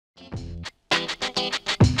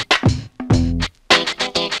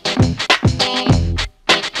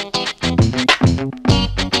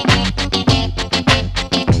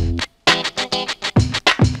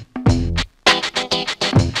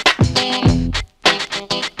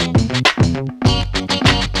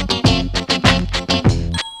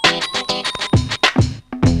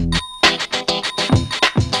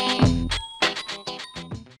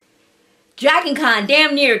DragonCon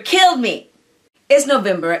damn near killed me. It's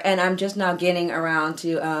November and I'm just now getting around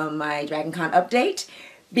to my DragonCon update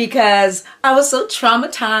because I was so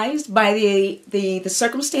traumatized by the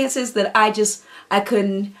circumstances that I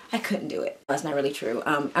couldn't do it. That's not really true.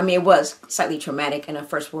 I mean, it was slightly traumatic in a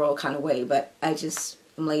first world kind of way, but I'm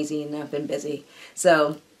lazy and I've been busy.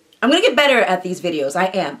 So I'm gonna get better at these videos. I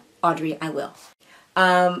am, Audrey, I will.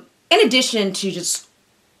 In addition to just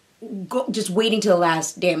waiting till the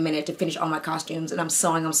last damn minute to finish all my costumes, and I'm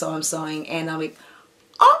sewing, and I'm like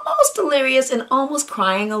almost delirious and almost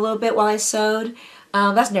crying a little bit while I sewed.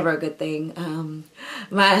 That's never a good thing.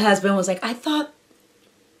 My husband was like, I thought,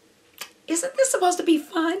 isn't this supposed to be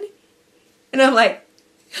fun? And I'm like,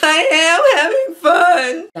 I am having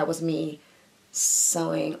fun. That was me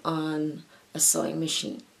sewing on a sewing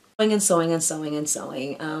machine. Sewing and sewing and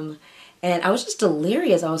sewing. And I was just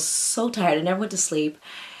delirious. I was so tired. I never went to sleep.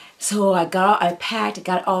 So I packed,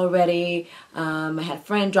 got all ready. I had a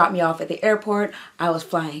friend drop me off at the airport. I was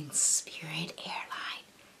flying Spirit Airline.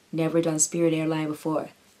 Never done Spirit Airline before.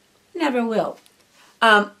 Never will.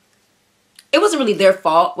 It wasn't really their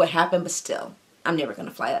fault what happened, but still, I'm never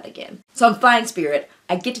gonna fly that again. So I'm flying Spirit.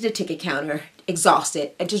 I get to the ticket counter,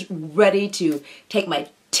 exhausted, and just ready to take my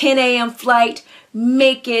 10 a.m. flight,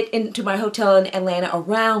 make it into my hotel in Atlanta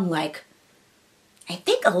around like, I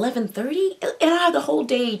think 11:30, and I had the whole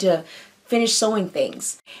day to finish sewing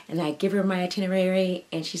things. And I give her my itinerary,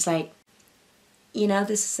 and she's like, you know,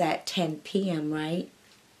 this is at 10 p.m., right?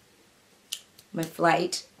 My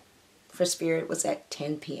flight for Spirit was at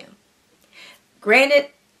 10 p.m. Granted,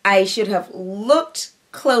 I should have looked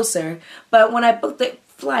closer, but when I booked the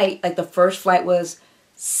flight, like the first flight was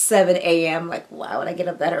 7 a.m., like, why would I get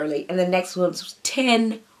up that early? And the next one was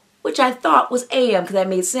 10, which I thought was a.m. because that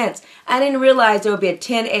made sense. I didn't realize there would be a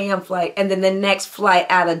 10 a.m. flight, and then the next flight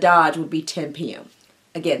out of Dodge would be 10 p.m.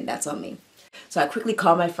 Again, that's on me. So I quickly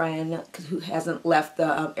call my friend who hasn't left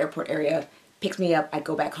the airport area, picks me up, I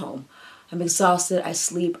go back home. I'm exhausted, I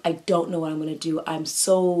sleep, I don't know what I'm going to do. I'm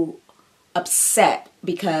so upset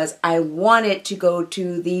because I wanted to go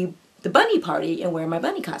to the bunny party and wear my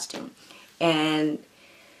bunny costume. And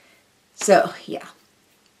so, yeah.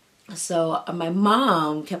 So my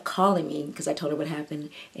mom kept calling me because I told her what happened.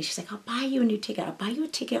 And she's like, I'll buy you a new ticket. I'll buy you a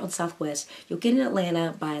ticket on Southwest. You'll get in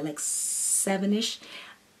Atlanta by like 7-ish.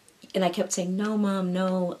 And I kept saying, no, Mom,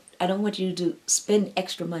 no. I don't want you to spend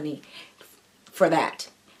extra money for that.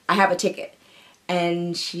 I have a ticket.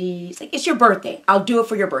 And she's like, it's your birthday. I'll do it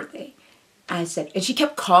for your birthday. I said, and she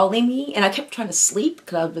kept calling me. And I kept trying to sleep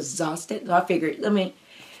because I was exhausted. So I figured,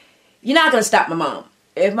 you're not going to stop my mom.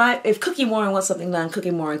 If Cookie Warren wants something done,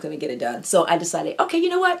 Cookie Warren's going to get it done. So I decided, okay, you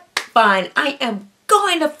know what? Fine. I am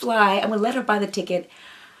going to fly. I'm going to let her buy the ticket.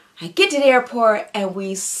 I get to the airport and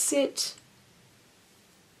we sit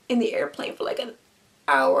in the airplane for like an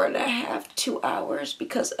hour and a half, 2 hours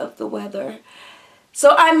because of the weather.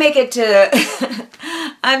 So I make it to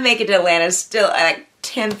Atlanta still at like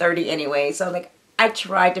 10:30 anyway. So like I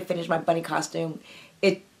tried to finish my bunny costume.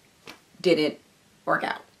 It didn't work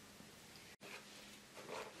out.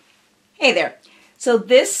 Hey there. So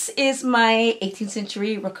this is my 18th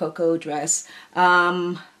century Rococo dress.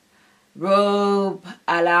 Robe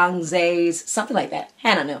Alangzaise, something like that.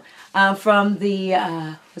 I don't know. From the,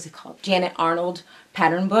 what's it called? Janet Arnold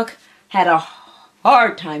pattern book. Had a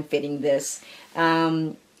hard time fitting this.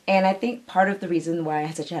 And I think part of the reason why I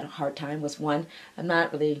had such a hard time was, one, I'm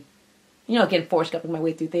not really, getting forced up my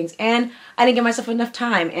way through things. And I didn't give myself enough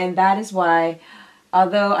time. And that is why,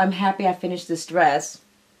 although I'm happy I finished this dress,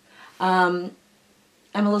 I'm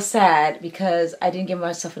a little sad because I didn't give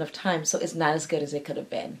myself enough time, so it's not as good as it could have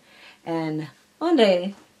been. And one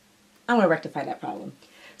day, I'm going to rectify that problem.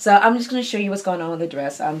 So I'm just going to show you what's going on with the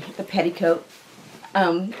dress. The petticoat.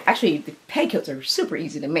 Actually, the petticoats are super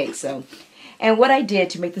easy to make. So, and what I did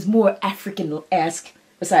to make this more African-esque,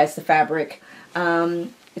 besides the fabric,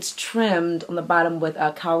 it's trimmed on the bottom with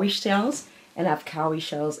cowrie shells, and I have cowrie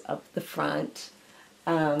shells up the front.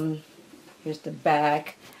 Here's the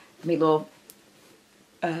back. Made little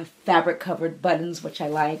fabric covered buttons, which I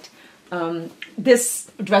liked.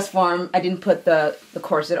 This dress form, I didn't put the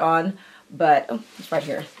corset on, but it's right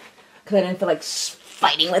here because I didn't feel like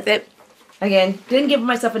fighting with it. Again, didn't give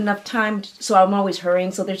myself enough time, so I'm always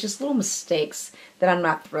hurrying. So there's just little mistakes that I'm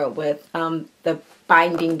not thrilled with. The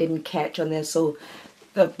binding didn't catch on this, so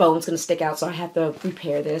the bone's gonna stick out. So I have to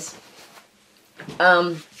repair this.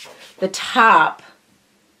 The top.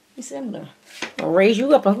 You see, I'm gonna raise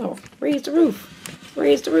you up. I'm gonna raise the roof.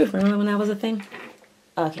 Raise the roof. Remember when that was a thing?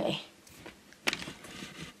 Okay.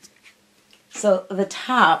 So the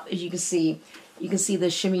top, as you can see the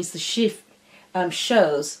shimmies, the shift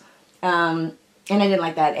shows. and I didn't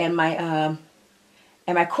like that. And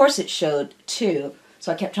my corset showed too,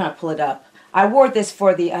 so I kept trying to pull it up. I wore this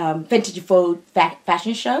for the Vintage Vogue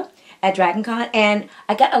fashion show at DragonCon, and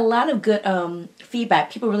I got a lot of good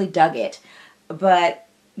feedback. People really dug it, but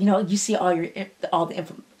you know, you see all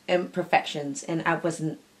the imperfections, and I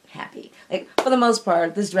wasn't happy. Like, for the most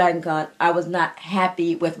part, this DragonCon, I was not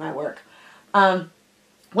happy with my work.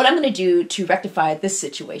 What I'm going to do to rectify this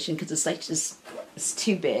situation, because it's like just, it's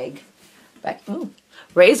too big. Ooh,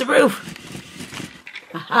 raise the roof.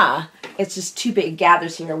 Aha. It's just too big. It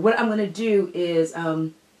gathers here. What I'm going to do is,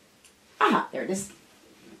 there it is.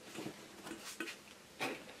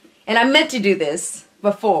 And I meant to do this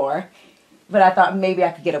before, but I thought maybe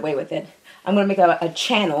I could get away with it. I'm going to make a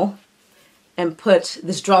channel and put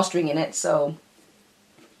this drawstring in it, so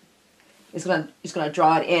it's gonna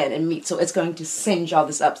draw it in and meet, so it's going to singe all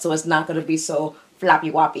this up, so it's not going to be so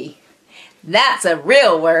floppy woppy. That's a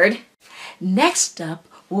real word. Next up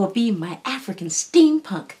will be my African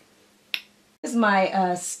steampunk. This is my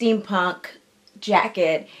steampunk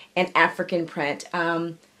jacket and African print.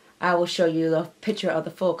 I will show you the picture of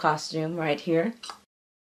the full costume right here.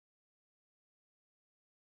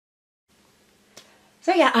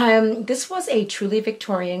 So yeah, this was a truly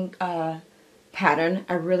Victorian pattern.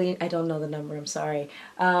 I don't know the number, I'm sorry.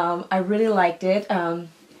 I really liked it. In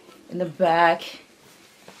the back,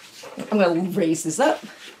 I'm going to raise this up.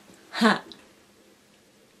 Ha.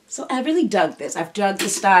 So I really dug this. I've dug the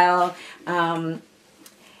style. And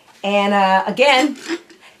again,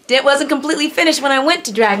 it wasn't completely finished when I went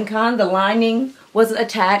to DragonCon. The lining wasn't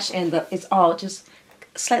attached, and it's all just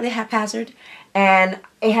slightly haphazard. And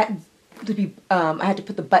it had to be, I had to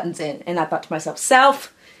put the buttons in, and I thought to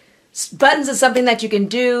myself, buttons is something that you can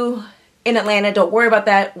do in Atlanta. Don't worry about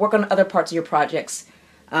that. Work on other parts of your projects,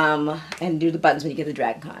 and do the buttons when you get to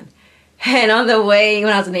DragonCon. And on the way,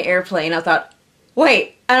 when I was in the airplane, I thought,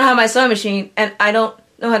 wait, I don't have my sewing machine, and I don't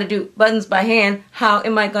know how to do buttons by hand. How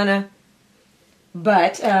am I gonna?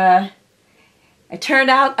 But it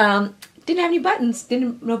turned out didn't have any buttons,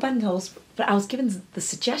 no buttonholes. But I was given the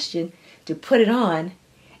suggestion to put it on,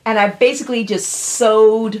 and I basically just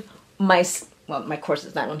sewed my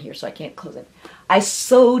corset's not on here, so I can't close it. I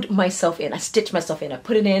sewed myself in. I stitched myself in. I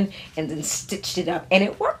put it in and then stitched it up, and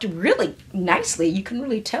it worked really nicely. You can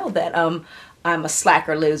really tell that I'm a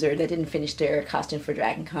slacker loser that didn't finish their costume for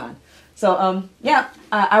DragonCon. So yeah,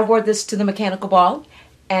 I wore this to the mechanical ball,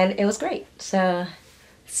 and it was great. So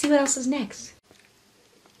let's see what else is next.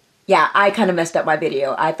 Yeah, I kind of messed up my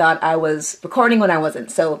video. I thought I was recording when I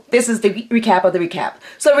wasn't. So this is the recap of the recap.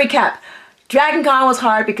 So recap. DragonCon was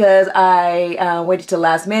hard because I waited till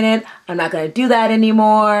last minute. I'm not going to do that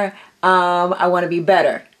anymore. I want to be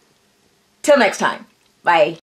better. Till next time. Bye.